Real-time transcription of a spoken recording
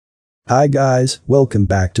Hi guys, welcome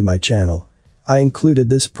back to my channel. I included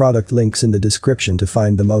this product links in the description to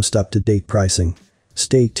find the most up-to-date pricing.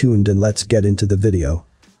 Stay tuned and let's get into the video.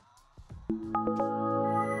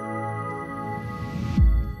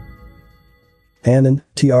 Canon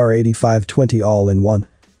TR8520 all-in-one.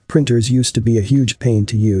 Printers used to be a huge pain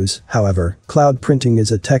to use, however, cloud printing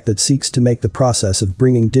is a tech that seeks to make the process of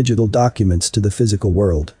bringing digital documents to the physical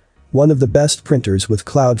world. One of the best printers with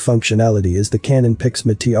cloud functionality is the Canon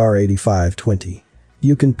TR8520.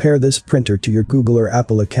 You can pair this printer to your Google or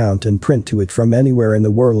Apple account and print to it from anywhere in the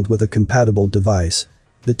world with a compatible device.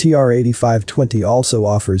 The TR8520 also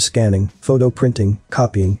offers scanning, photo printing,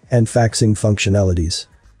 copying, and faxing functionalities.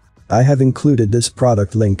 I have included this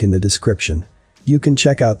product link in the description. You can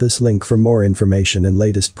check out this link for more information and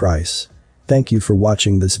latest price. Thank you for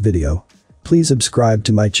watching this video. Please subscribe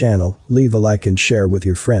to my channel, leave a like and share with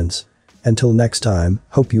your friends. Until next time,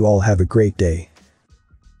 hope you all have a great day.